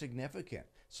seems significant.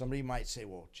 Somebody might say,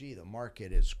 well, gee, the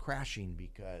market is crashing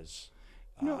because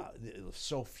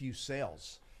so few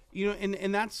sales.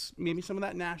 And that's maybe some of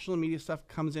that national media stuff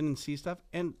comes in and sees stuff.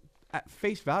 And at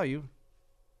face value,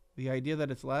 the idea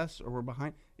that it's less or we're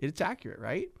behind, it's accurate,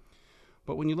 right?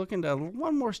 But when you look into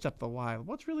one more step, the why,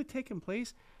 what's really taking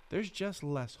place, there's just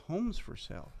less homes for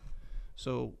sale.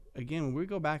 So again, when we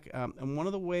go back, and one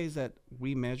of the ways that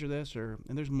we measure this, and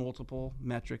there's multiple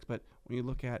metrics, but when you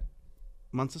look at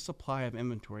months of supply of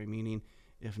inventory, meaning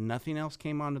if nothing else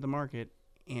came onto the market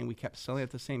and we kept selling at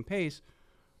the same pace,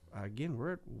 again,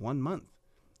 we're at 1 month.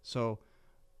 So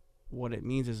what it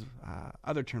means is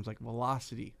other terms like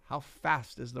velocity. How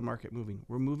fast is the market moving?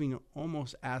 We're moving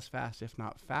almost as fast, if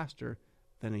not faster,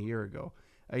 than a year ago.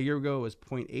 A year ago it was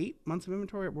 0.8 months of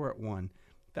inventory. We're at 1.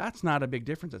 That's not a big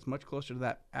difference. It's much closer to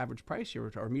that average price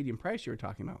or median price you were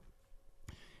talking about.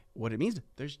 What it means,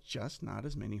 there's just not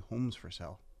as many homes for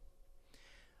sale.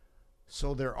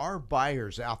 So there are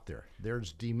buyers out there.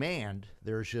 There's demand.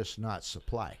 There's just not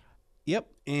supply. Yep.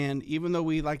 And even though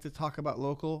we like to talk about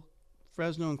local,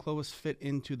 Fresno and Clovis fit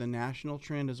into the national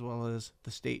trend as well as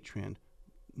the state trend.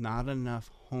 Not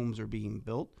enough homes are being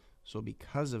built. So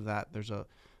because of that,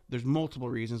 there's multiple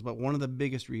reasons, but one of the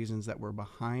biggest reasons that we're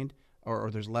behind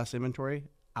or there's less inventory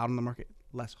out on the market,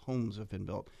 less homes have been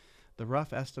built. The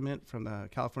rough estimate from the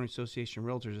California Association of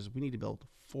Realtors is we need to build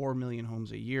 4 million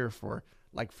homes a year for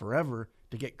like forever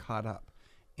to get caught up.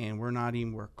 And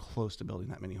we're close to building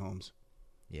that many homes.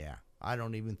 Yeah. I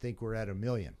don't even think we're at 1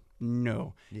 million.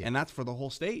 No. Yeah. And that's for the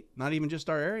whole state, not even just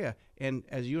our area. And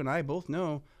as you and I both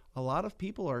know, a lot of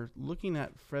people are looking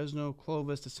at Fresno,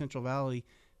 Clovis, the Central Valley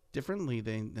differently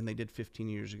than they did 15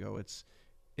 years ago. It's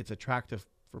attractive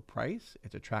for price.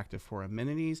 It's attractive for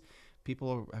amenities.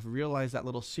 People have realized that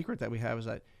little secret that we have is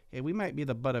that, hey, we might be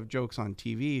the butt of jokes on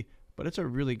TV, but it's a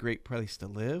really great place to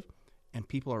live. and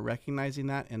people are recognizing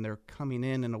that, and they're coming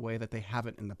in a way that they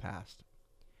haven't in the past.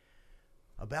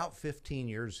 About 15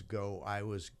 years ago, I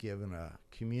was given a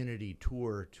community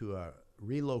tour to a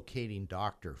relocating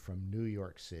doctor from New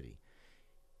York City.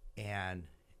 And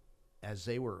as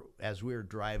we were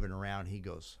driving around, he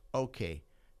goes, "Okay,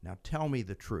 now tell me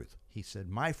the truth." He said,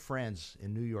 "My friends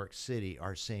in New York City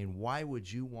are saying, why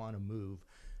would you want to move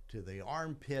to the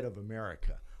armpit of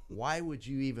America? Why would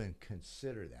you even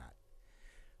consider that?"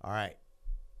 All right,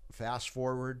 fast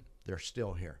forward, they're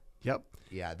still here. Yep.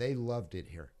 Yeah, they loved it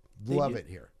here. They Love do. it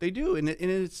here. They do, and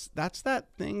that's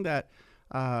that thing that,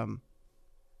 for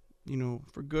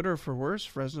good or for worse,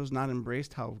 Fresno's not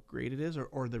embraced how great it is,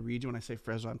 or the region. When I say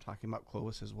Fresno, I'm talking about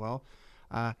Clovis as well.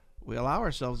 We allow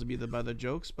ourselves to be the butt of the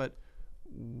jokes, but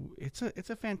it's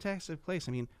a fantastic place.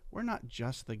 I mean, we're not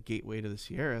just the gateway to the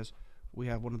Sierras. We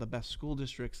have one of the best school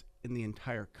districts in the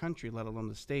entire country, let alone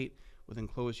the state, within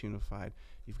Clovis Unified.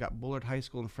 You've got Bullard High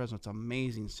School in Fresno. It's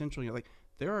amazing. Central,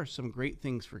 there are some great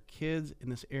things for kids in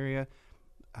this area.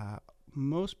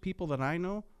 Most people that I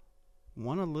know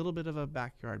want a little bit of a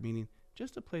backyard, meaning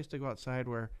just a place to go outside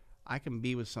where I can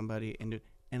be with somebody and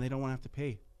they don't want to have to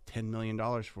pay $10 million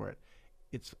for it.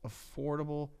 It's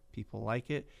affordable. People like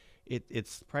it.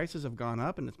 Its prices have gone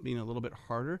up, and it's been a little bit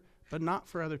harder, but not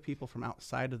for other people from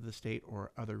outside of the state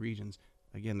or other regions.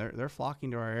 Again, they're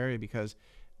flocking to our area because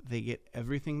they get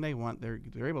everything they want.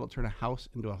 They're able to turn a house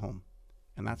into a home,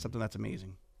 and that's something that's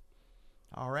amazing.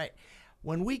 All right.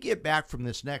 When we get back from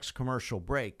this next commercial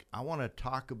break, I want to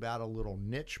talk about a little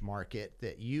niche market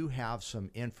that you have some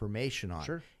information on.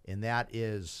 Sure. And that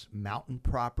is mountain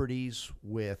properties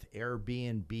with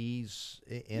Airbnbs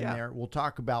in there. We'll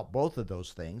talk about both of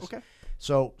those things. Okay.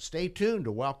 So stay tuned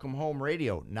to Welcome Home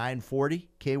Radio, 940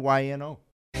 KYNO.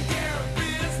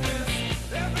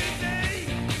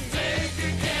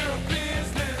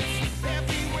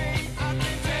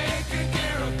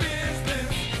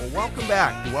 Welcome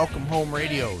back to Welcome Home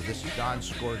Radio. This is Don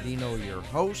Scordino, your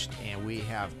host, and we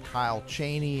have Kyle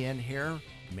Chaney in here,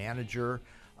 manager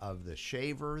of the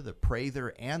Shaver, the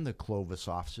Prather, and the Clovis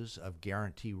offices of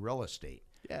Guarantee Real Estate.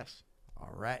 Yes.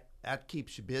 All right. That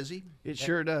keeps you busy. It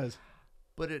sure does.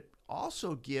 But it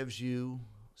also gives you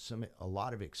a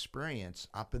lot of experience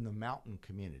up in the mountain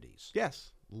communities.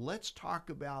 Yes. Let's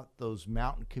talk about those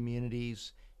mountain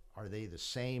communities. Are they the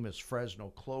same as Fresno,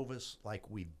 Clovis, like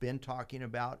we've been talking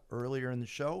about earlier in the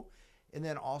show? And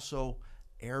then also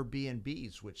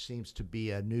Airbnbs, which seems to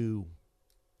be a new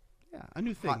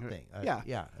thing. Hot thing.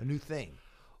 A new thing.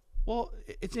 Well,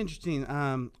 it's interesting.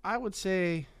 I would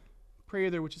say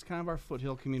Prather, which is kind of our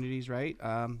foothill communities, right?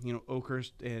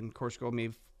 Oakhurst and Corsico may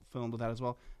have filmed with that as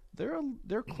well.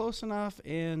 They're close enough,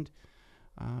 and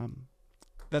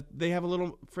that they have a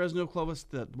little Fresno, Clovis,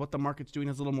 what the market's doing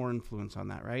has a little more influence on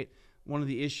that, right? One of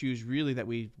the issues really that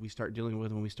we start dealing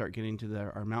with when we start getting to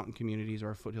our mountain communities or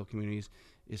our foothill communities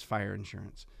is fire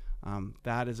insurance.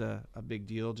 That is a big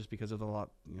deal just because of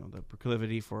the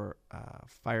proclivity for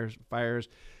fires.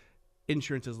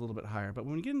 Insurance is a little bit higher. But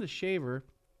when we get into Shaver's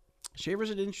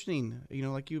an interesting,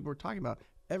 like you were talking about,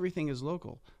 everything is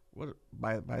local.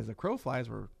 By the crow flies,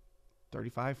 we're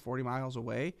 35, 40 miles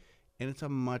away. And it's a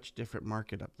much different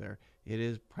market up there. It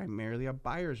is primarily a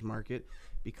buyer's market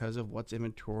because of what's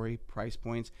inventory, price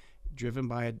points, driven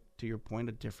by, to your point,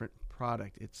 a different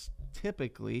product. It's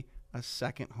typically a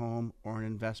second home or an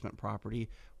investment property,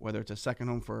 whether it's a second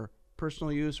home for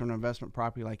personal use or an investment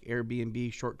property like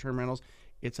Airbnb, short-term rentals.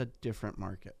 It's a different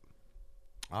market.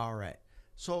 All right.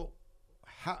 So,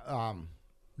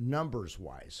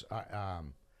 numbers-wise,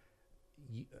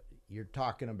 you're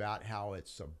talking about how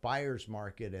it's a buyer's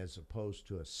market as opposed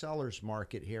to a seller's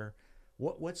market here.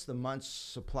 What's the month's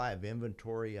supply of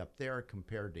inventory up there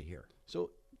compared to here?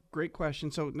 So, great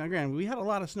question. So, now, granted, we had a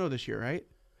lot of snow this year, right?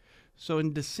 So,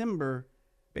 in December,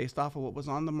 based off of what was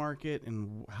on the market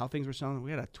and how things were selling, we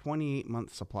had a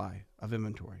 28-month supply of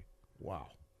inventory. Wow.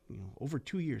 Over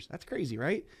 2 years. That's crazy,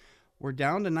 right? We're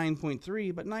down to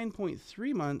 9.3, but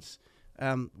 9.3 months,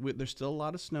 there's still a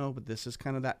lot of snow, but this is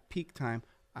kind of that peak time.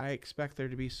 I expect there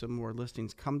to be some more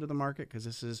listings come to the market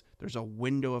because there's a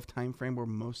window of time frame where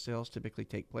most sales typically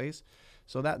take place.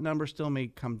 So that number still may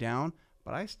come down,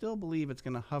 but I still believe it's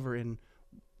going to hover in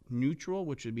neutral,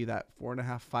 which would be that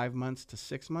 4.5, 5 months to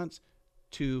 6 months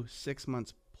to 6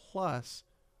 months plus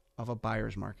of a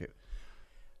buyer's market.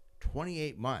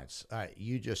 28 months.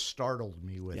 You just startled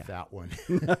me with that one.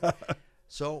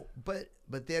 So, but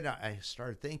then I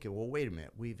started thinking, well, wait a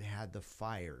minute. We've had the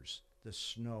fires, the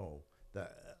snow,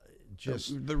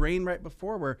 the rain right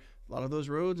before, where a lot of those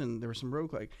roads, and there were some road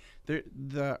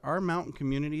our mountain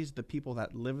communities, the people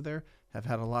that live there have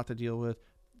had a lot to deal with.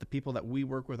 the people that we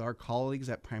work with, our colleagues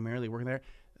that primarily work there,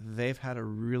 they've had a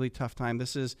really tough time.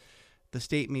 The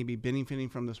state may be benefiting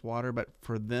from this water, but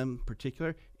for them in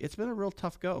particular, it's been a real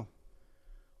tough go.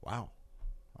 Wow.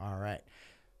 All right.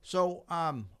 So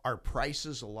are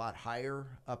prices a lot higher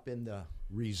up in the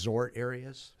resort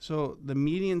areas? So the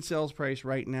median sales price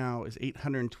right now is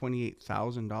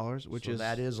 $828,000, which So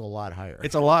that is a lot higher.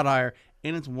 It's a lot higher,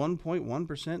 and it's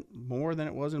 1.1% more than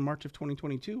it was in March of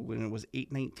 2022 when it was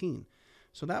 $819.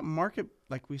 So that market,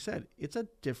 like we said, it's a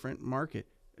different market.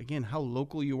 Again, how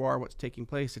local you are, what's taking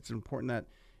place, it's important that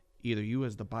either you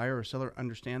as the buyer or seller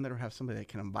understand that or have somebody that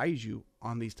can advise you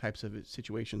on these types of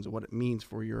situations and what it means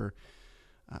for your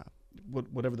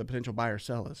whatever the potential buyer or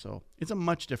sell is. So it's a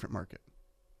much different market.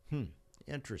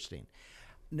 Interesting.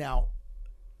 Now,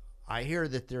 I hear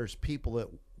that there's people that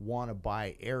want to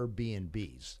buy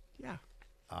Airbnbs. Yeah.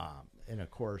 And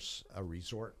of course, a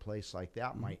resort place like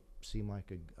that might seem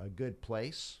like a good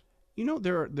place. You know,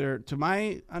 there to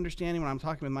my understanding, when I'm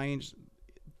talking with my agents,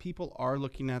 people are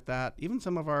looking at that. Even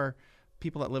some of our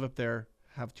people that live up there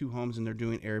have 2 homes and they're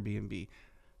doing Airbnb.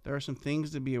 There are some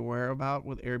things to be aware about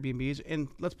with Airbnbs, and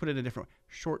let's put it a different way.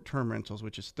 Short-term rentals,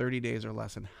 which is 30 days or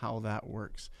less, and how that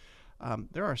works.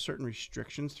 There are certain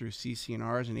restrictions through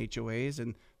CC&Rs and HOAs,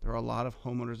 and there are a lot of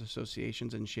homeowners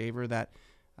associations and Shaver that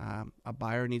a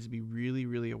buyer needs to be really,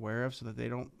 really aware of so that they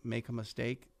don't make a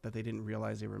mistake that they didn't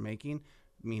realize they were making,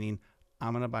 meaning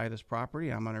I'm going to buy this property,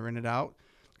 I'm going to rent it out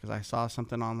because I saw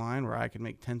something online where I could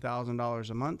make $10,000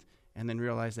 a month and then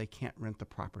realize they can't rent the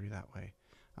property that way.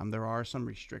 There are some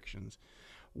restrictions.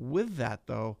 With that,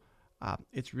 though,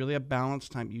 it's really a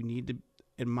balanced time. You need to,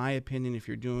 in my opinion, if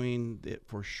you're doing it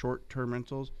for short-term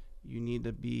rentals, you need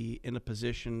to be in a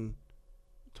position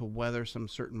to weather some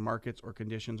certain markets or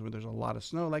conditions where there's a lot of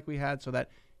snow like we had so that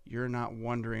you're not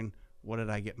wondering, what did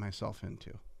I get myself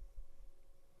into?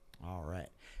 All right.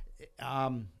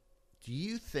 Do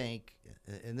you think,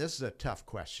 and this is a tough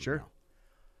question. Sure. Now,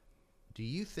 do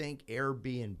you think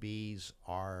Airbnbs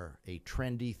are a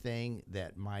trendy thing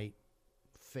that might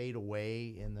fade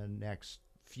away in the next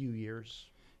few years?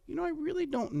 You know, I really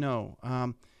don't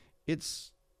know.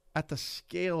 It's at the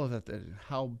scale of it,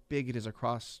 how big it is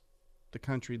across the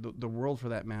country, the world for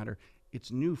that matter.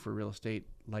 It's new for real estate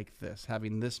like this,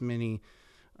 having this many,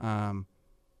 the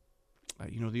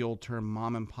old term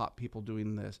mom and pop people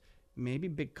doing this. Maybe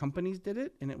big companies did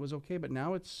it and it was okay, but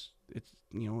now it's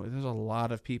there's a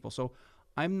lot of people. So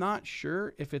I'm not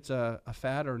sure if it's a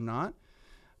fad or not,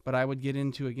 but I would get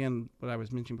into, again, what I was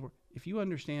mentioning before. If you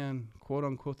understand, quote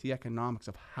unquote, the economics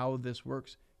of how this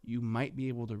works, you might be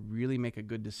able to really make a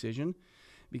good decision,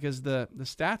 because the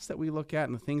stats that we look at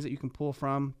and the things that you can pull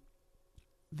from,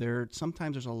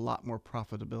 sometimes there's a lot more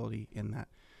profitability in that.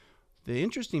 The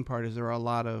interesting part is there are a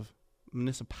lot of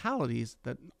municipalities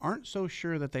that aren't so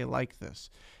sure that they like this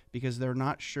because they're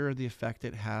not sure the effect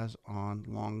it has on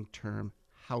long-term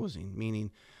housing, meaning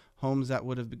homes that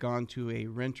would have gone to a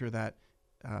renter that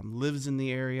lives in the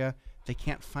area, they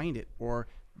can't find it, or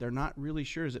they're not really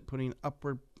sure, is it putting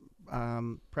upward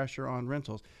pressure on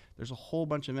rentals? There's a whole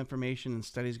bunch of information and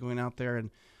studies going out there, and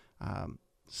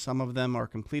some of them are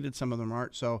completed, some of them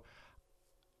aren't. So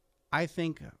I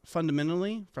think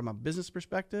fundamentally, from a business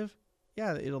perspective,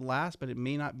 yeah, it'll last, but it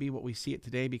may not be what we see it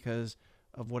today because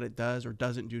of what it does or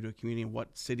doesn't do to a community and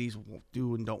what cities will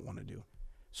do and don't want to do.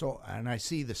 So, and I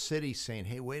see the city saying,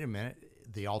 hey, wait a minute,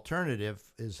 the alternative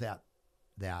is that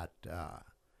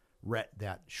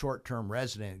short-term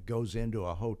resident goes into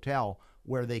a hotel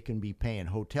where they can be paying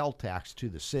hotel tax to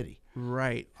the city.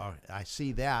 Right. I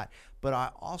see that, but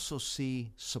I also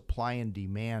see supply and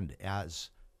demand as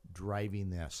driving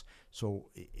this. So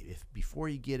if before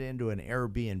you get into an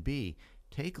Airbnb,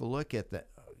 take a look at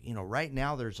right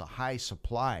now there's a high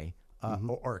supply, a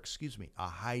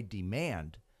high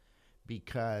demand,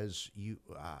 because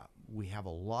we have a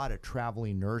lot of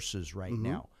traveling nurses right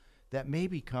now that may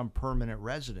become permanent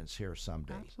residents here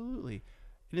someday. Absolutely.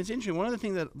 And it's interesting. One of the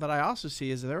things that I also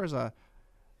see is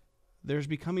there's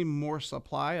becoming more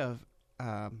supply of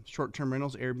short-term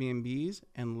rentals, Airbnbs,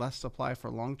 and less supply for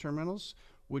long-term rentals,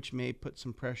 which may put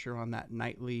some pressure on that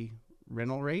nightly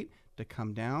rental rate to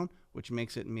come down, which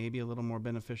makes it maybe a little more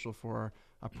beneficial for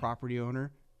a property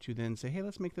owner to then say, hey,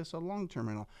 let's make this a long-term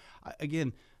rental.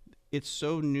 Again, it's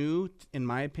so new, in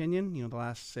my opinion, the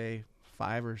last, say,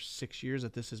 5 or 6 years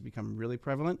that this has become really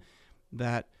prevalent,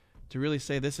 that to really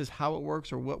say this is how it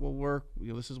works or what will work,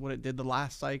 this is what it did the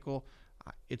last cycle,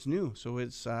 it's new. So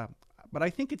it's, but I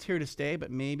think it's here to stay, but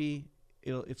maybe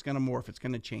it's going to morph, it's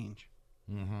going to change.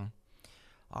 Mm-hmm.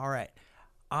 All right.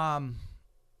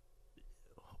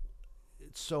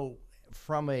 So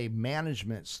from a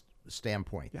management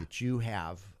standpoint Yeah. that you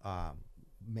have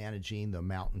managing the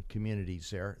mountain communities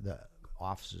there, the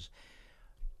offices,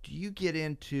 do you get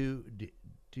into,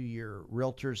 do your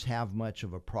realtors have much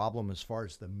of a problem as far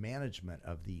as the management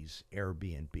of these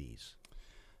Airbnbs?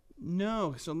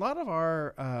 No, so a lot of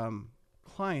our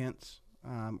clients,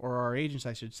 or our agents,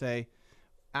 I should say,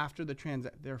 after the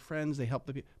they're friends, they help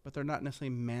the people, but they're not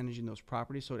necessarily managing those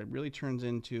properties. So it really turns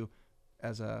into,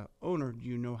 as a owner, do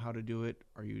you know how to do it?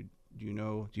 Do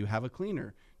you have a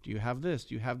cleaner? Do you have this?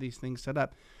 Do you have these things set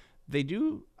up? They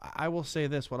do. I will say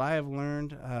this, what I have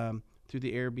learned through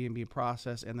the Airbnb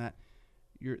process, and that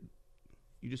you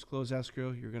just close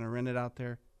escrow, you're going to rent it out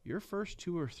there. Your first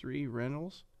 2 or 3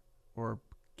 rentals or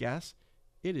guests,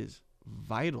 it is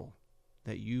vital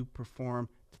that you perform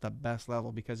to the best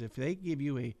level, because if they give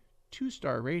you a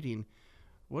 2-star rating,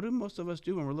 what do most of us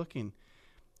do when we're looking?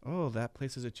 Oh, that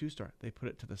place is a 2-star. They put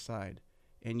it to the side,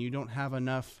 and you don't have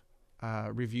enough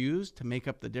reviews to make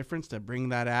up the difference to bring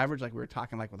that average, like we were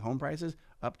talking, like with home prices,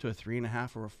 up to a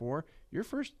 3.5 or a 4. Your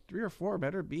first 3 or 4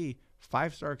 better be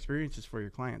 5-star experiences for your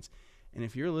clients. And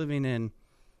if you're living in,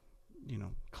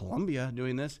 Colombia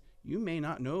doing this, you may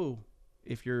not know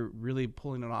if you're really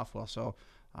pulling it off well. So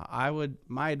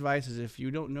my advice is, if you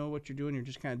don't know what you're doing, you're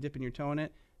just kind of dipping your toe in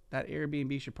it, that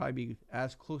Airbnb should probably be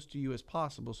as close to you as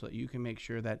possible so that you can make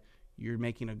sure that you're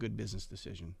making a good business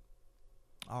decision.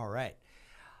 All right.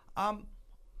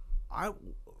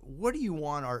 What do you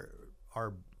want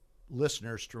our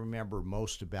listeners to remember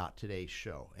most about today's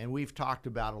show? And we've talked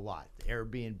about a lot, the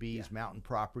Airbnbs, mountain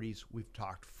properties. We've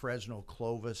talked Fresno,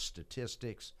 Clovis,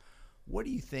 statistics. What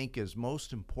do you think is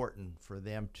most important for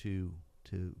them to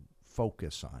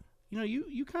focus on?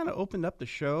 You kind of opened up the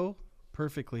show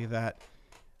perfectly, that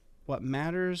what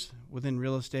matters within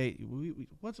real estate,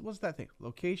 what's that thing?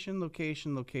 Location,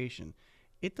 location, location.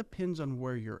 It depends on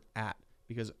where you're at,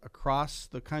 because across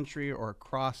the country or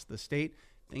across the state,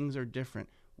 things are different.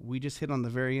 We just hit on the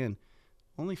very end.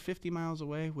 Only 50 miles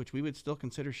away, which we would still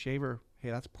consider Shaver, hey,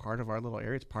 that's part of our little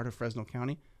area. It's part of Fresno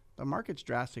County. The market's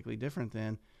drastically different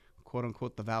than, quote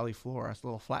unquote, the valley floor, us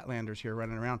little flatlanders here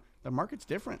running around. The market's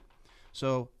different.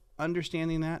 So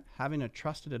understanding that, having a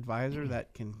trusted advisor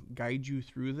that can guide you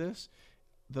through this,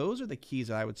 those are the keys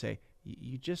that I would say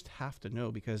you just have to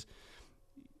know, because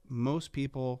most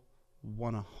people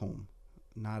want a home,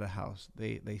 not a house.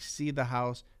 They see the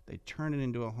house, they turn it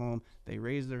into a home, they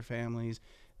raise their families,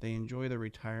 they enjoy their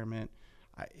retirement.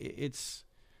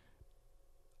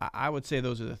 I would say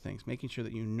those are the things, making sure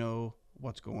that you know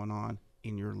what's going on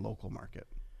in your local market.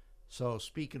 So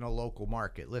speaking of local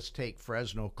market, let's take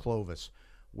Fresno, Clovis.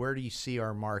 Where do you see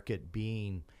our market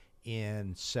being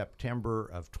in September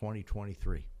of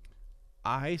 2023?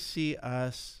 I see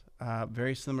us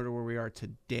very similar to where we are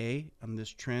today on this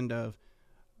trend of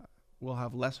we'll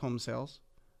have less home sales,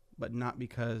 but not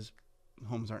because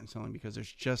homes aren't selling, because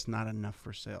there's just not enough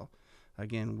for sale.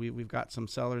 Again, we've got some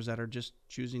sellers that are just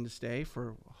choosing to stay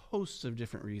for hosts of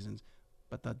different reasons,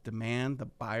 but the demand, the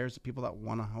buyers, the people that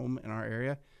want a home in our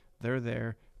area, they're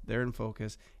there, they're in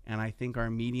focus. And I think our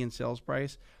median sales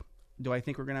price, do I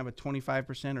think we're going to have a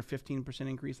 25% or 15%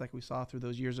 increase like we saw through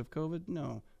those years of COVID?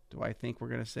 No. Do I think we're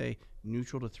going to say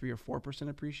neutral to 3 or 4%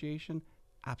 appreciation?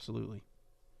 Absolutely.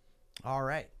 All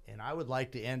right. And I would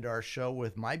like to end our show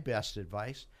with my best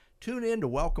advice. Tune in to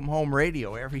Welcome Home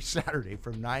Radio every Saturday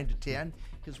from 9 to 10,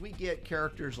 because we get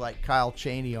characters like Kyle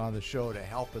Chaney on the show to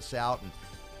help us out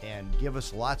and give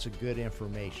us lots of good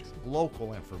information,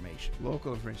 local information.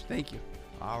 Local information. Thank you.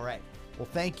 All right. Well,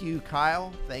 thank you,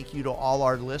 Kyle. Thank you to all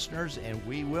our listeners, and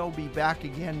we will be back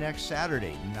again next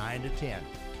Saturday, 9 to 10.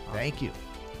 Thank you.